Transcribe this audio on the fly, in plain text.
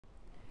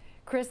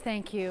Chris,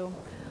 thank you.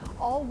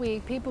 All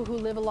week, people who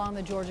live along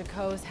the Georgia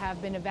coast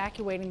have been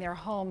evacuating their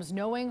homes,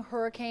 knowing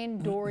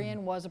Hurricane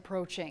Dorian was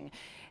approaching.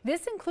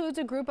 This includes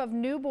a group of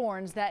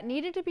newborns that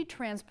needed to be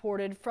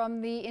transported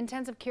from the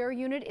intensive care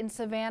unit in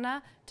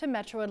Savannah to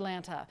Metro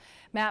Atlanta.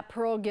 Matt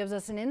Pearl gives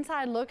us an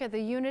inside look at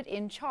the unit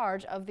in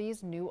charge of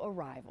these new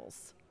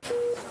arrivals.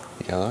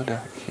 Yellow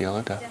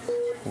duck,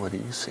 what do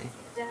you see?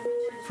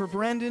 For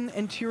Brandon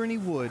and Tierney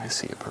Wood, I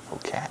see a purple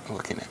cat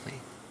looking at me.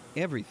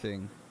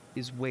 Everything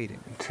is waiting.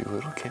 Two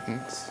little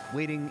kittens.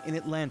 Waiting in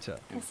Atlanta.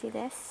 I see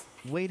this.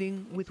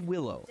 Waiting with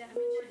Willow.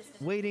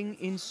 Waiting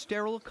in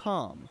sterile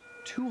calm,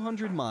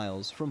 200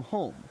 miles from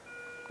home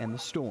and the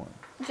storm.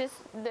 Just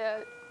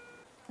the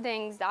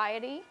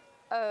anxiety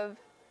of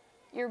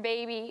your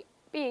baby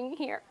being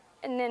here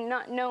and then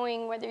not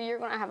knowing whether you're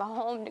going to have a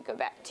home to go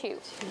back to.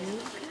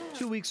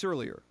 2 weeks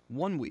earlier,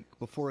 1 week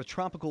before a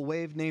tropical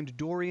wave named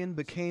Dorian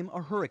became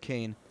a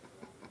hurricane,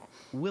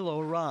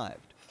 Willow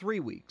arrived 3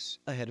 weeks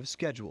ahead of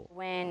schedule.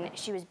 When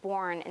she was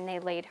born and they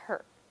laid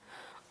her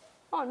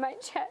on my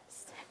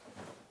chest,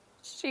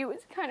 she was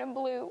kind of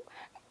blue.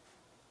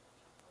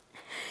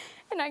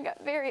 And I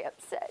got very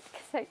upset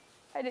because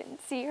I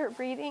didn't see her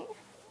breathing.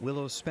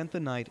 Willow spent the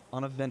night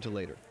on a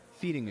ventilator.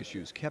 Feeding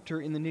issues kept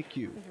her in the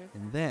NICU.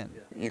 And then...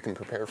 You can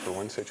prepare for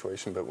one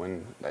situation, but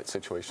when that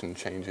situation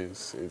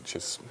changes, it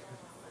just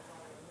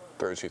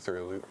throws you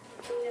through a loop.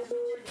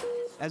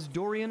 As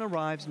Dorian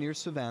arrives near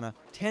Savannah,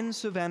 10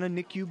 Savannah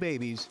NICU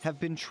babies have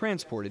been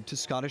transported to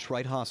Scottish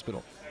Rite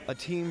Hospital. A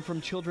team from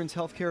Children's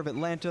Healthcare of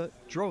Atlanta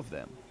drove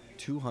them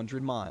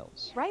 200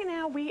 miles. Right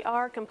now we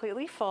are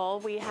completely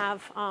full. We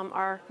have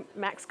our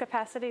max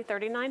capacity,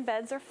 39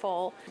 beds are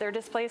full. They're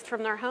displaced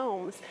from their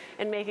homes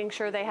and making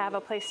sure they have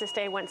a place to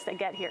stay once they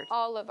get here.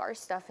 All of our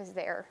stuff is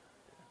there.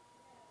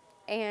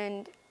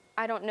 And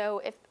I don't know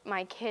if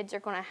my kids are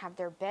going to have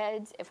their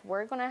beds, if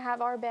we're going to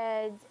have our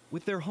beds.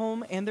 With their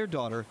home and their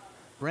daughter,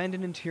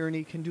 Brandon and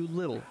Tierney can do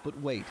little but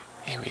wait.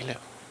 Hey, Willow.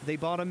 They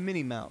bought a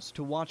Minnie Mouse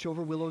to watch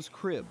over Willow's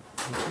crib.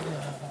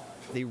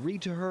 They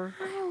read to her.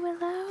 Hi,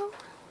 Willow.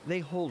 They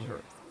hold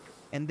her.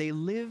 And they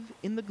live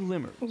in the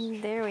glimmers.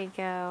 There we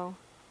go.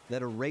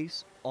 That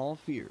erase all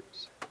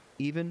fears,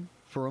 even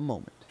for a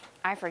moment.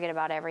 I forget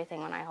about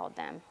everything when I hold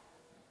them.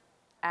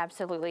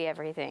 Absolutely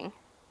everything.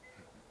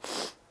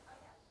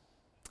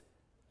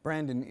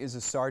 Brandon is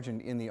a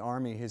sergeant in the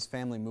Army. His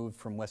family moved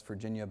from West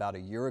Virginia about a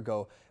year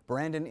ago.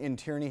 Brandon and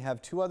Tierney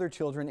have 2 other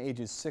children,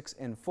 ages 6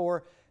 and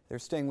 4. They're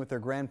staying with their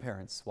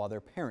grandparents while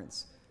their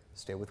parents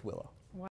stay with Willow.